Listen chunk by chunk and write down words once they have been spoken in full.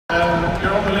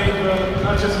You're unbelievable,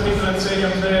 not just people in the stadium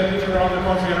today, people around the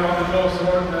country and around the globe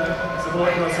supporting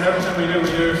us, and everything we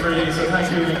do for you, so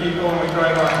thank you, and keep going, we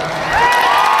drive on.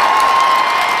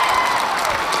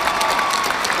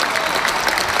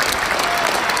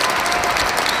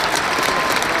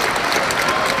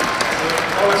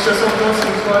 It's just up to us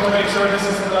in the squad to make sure this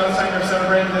isn't the last time we're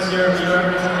celebrating this year. We do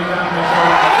everything we can to make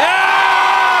sure.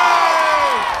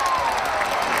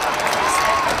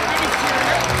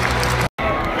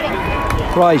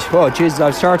 Right, oh Jesus,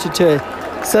 I've started to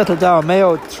settle down.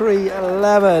 Mayo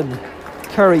 3-11,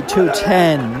 Kerry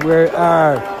 2-10. We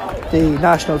are the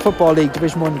National Football League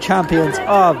Division 1 champions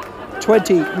of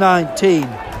 2019,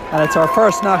 and it's our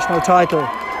first national title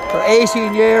for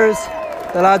 18 years.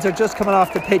 The lads are just coming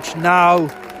off the pitch now.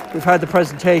 We've had the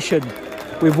presentation,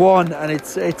 we've won, and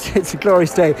it's a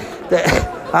glorious day.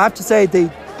 I have to say,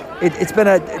 it's been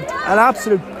an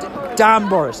absolute dam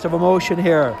burst of emotion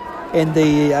here in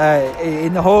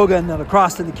the Hogan and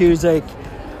across in the Cusack.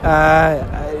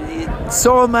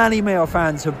 So many Mayo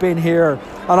fans have been here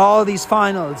on all these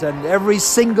finals, and every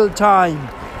single time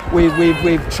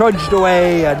we've trudged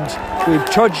away and we've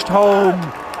trudged home,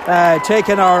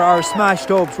 taking our smashed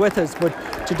hopes with us. But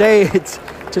today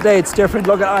it's different.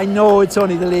 Look, I know it's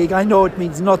only the league. I know it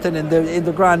means nothing in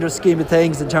the grander scheme of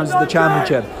things in terms of the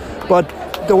championship. But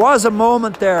there was a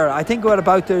moment there, I think at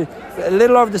about a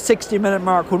little over the 60-minute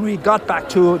mark, when we got back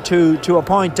to a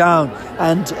point down,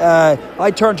 and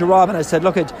I turned to Rob and I said,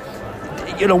 look,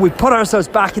 we put ourselves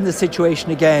back in the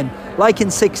situation again, like in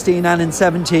 16 and in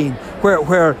 17,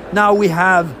 where now we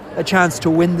have a chance to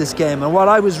win this game. And what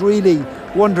I was really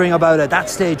wondering about at that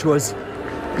stage was,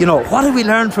 what did we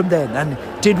learn from then, and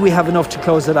did we have enough to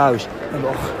close it out?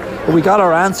 And we got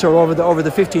our answer over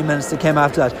the 15 minutes that came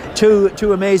after that.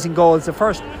 Two amazing goals. The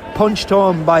first punched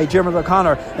home by Jimmy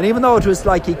O'Connor, and even though it was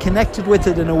like he connected with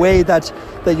it in a way that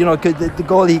the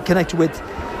goal he connected with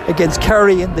against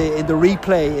Kerry in the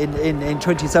replay in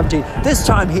 2017, this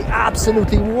time he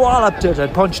absolutely walloped it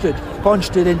and punched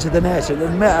it into the net.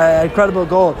 An incredible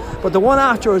goal. But the one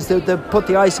afterwards, they put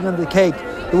the icing on the cake.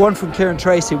 The one from Kieran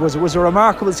Tracy was a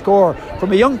remarkable score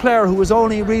from a young player who was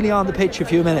only really on the pitch a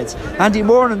few minutes. Andy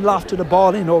Moran lofted a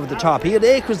ball in over the top. He had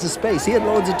acres of space. He had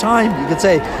loads of time. You could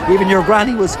say even your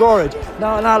granny will score it.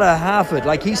 No, not a half it.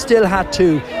 Like, he still had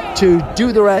to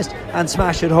do the rest and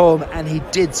smash it home, and he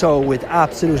did so with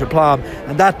absolute aplomb.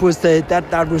 And that was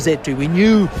that was it. We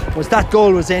knew once that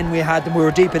goal was in, we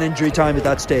were deep in injury time at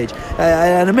that stage.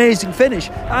 An amazing finish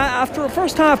after a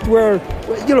first half where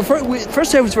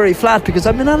first half was very flat, because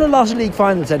I've been at a lot of league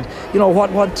finals, and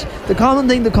what the common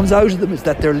thing that comes out of them is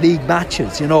that they're league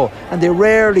matches, and they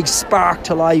rarely spark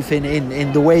to life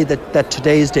in the way that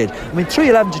today's did. I mean,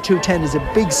 3-11 to 2-10 is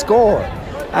a big score.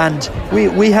 And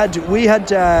we had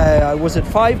was it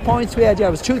 5 points? It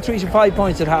was 2-3 to 5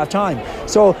 points at half time.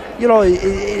 So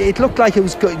it looked like it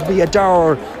was going to be a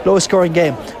dour, low scoring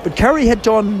game. But Kerry had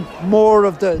done more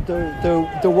of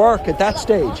the work at that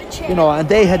stage, and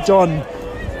they had done.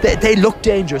 They looked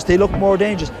dangerous. They looked more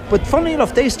dangerous. But funnily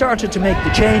enough, they started to make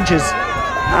the changes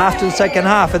after the second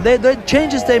half, and the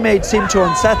changes they made seemed to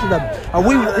unsettle them. And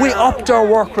we upped our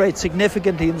work rate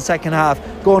significantly in the second half,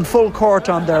 going full court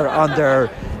on their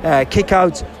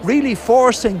kick-outs, really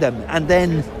forcing them, and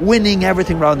then winning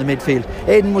everything around the midfield.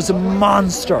 Aidan was a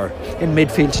monster in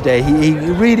midfield today. He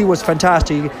really was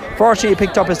fantastic. Fortunately, he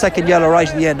picked up a second yellow right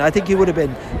at the end. I think he would have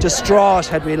been distraught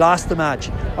had we lost the match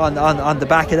on the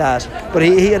back of that. But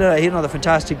he had another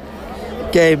fantastic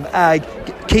game.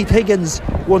 Keith Higgins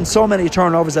won so many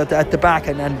turnovers at the back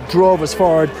and drove us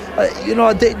forward.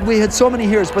 We had so many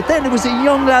heroes, but then it was the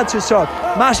young lads who saw it.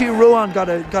 Matthew Rowan got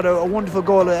a wonderful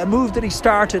goal, a move that he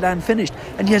started and finished,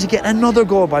 and yet again another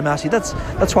goal by Matthew. That's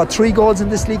what, 3 goals in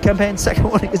this league campaign, second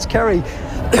one against Kerry.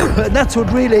 And that's what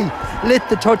really lit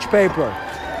the touch paper.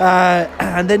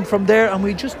 And then from there, and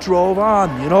we just drove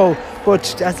on,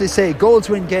 But as they say, goals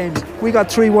win games. We got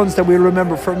 3-1s that we'll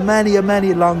remember for many a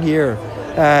long year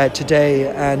today.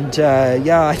 And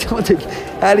I don't think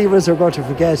any of us are going to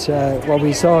forget what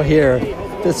we saw here.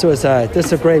 This is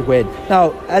a great win.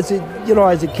 Now, as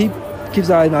it keeps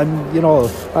on,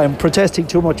 I'm protesting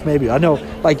too much. Maybe I know,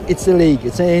 like, it's the league.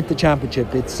 It ain't the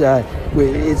championship. It's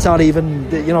not even.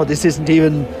 This isn't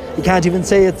even. You can't even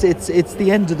say it's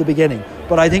the end of the beginning.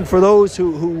 But I think for those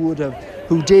who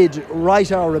did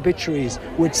write our obituaries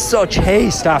with such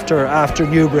haste after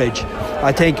Newbridge,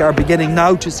 I think are beginning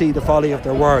now to see the folly of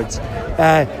their words.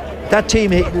 That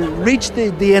team reached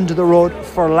the end of the road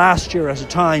for last year at a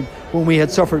time when we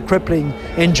had suffered crippling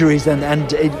injuries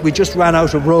and we just ran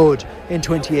out of road in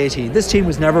 2018. This team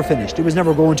was never finished. It was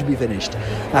never going to be finished.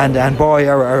 And boy,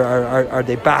 are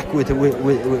they back with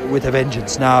a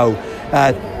vengeance now.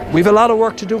 We've a lot of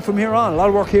work to do from here on. A lot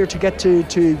of work here to get to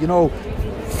you know,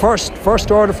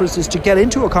 first order for us is to get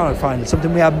into a Connacht final,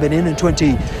 something we haven't been in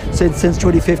since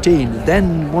 2015.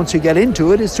 Then once we get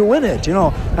into it, is to win it, you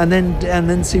know, and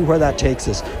then see where that takes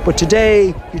us. But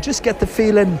today, you just get the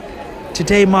feeling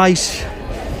today might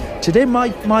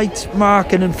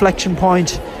mark an inflection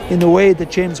point in the way that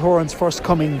James Horan's first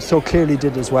coming so clearly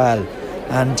did as well.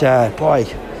 And boy,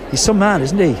 he's some man,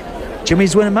 isn't he?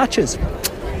 Jimmy's winning matches.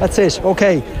 That's it.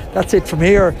 Okay, that's it from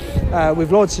here.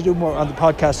 We've loads to do more on the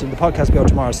podcast, and the podcast will be out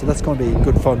tomorrow, so that's going to be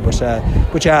good fun.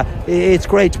 But yeah, it's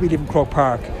great to be living Croke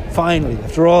Park finally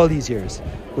after all these years,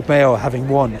 with Mayo having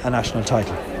won a national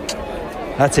title.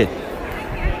 That's it.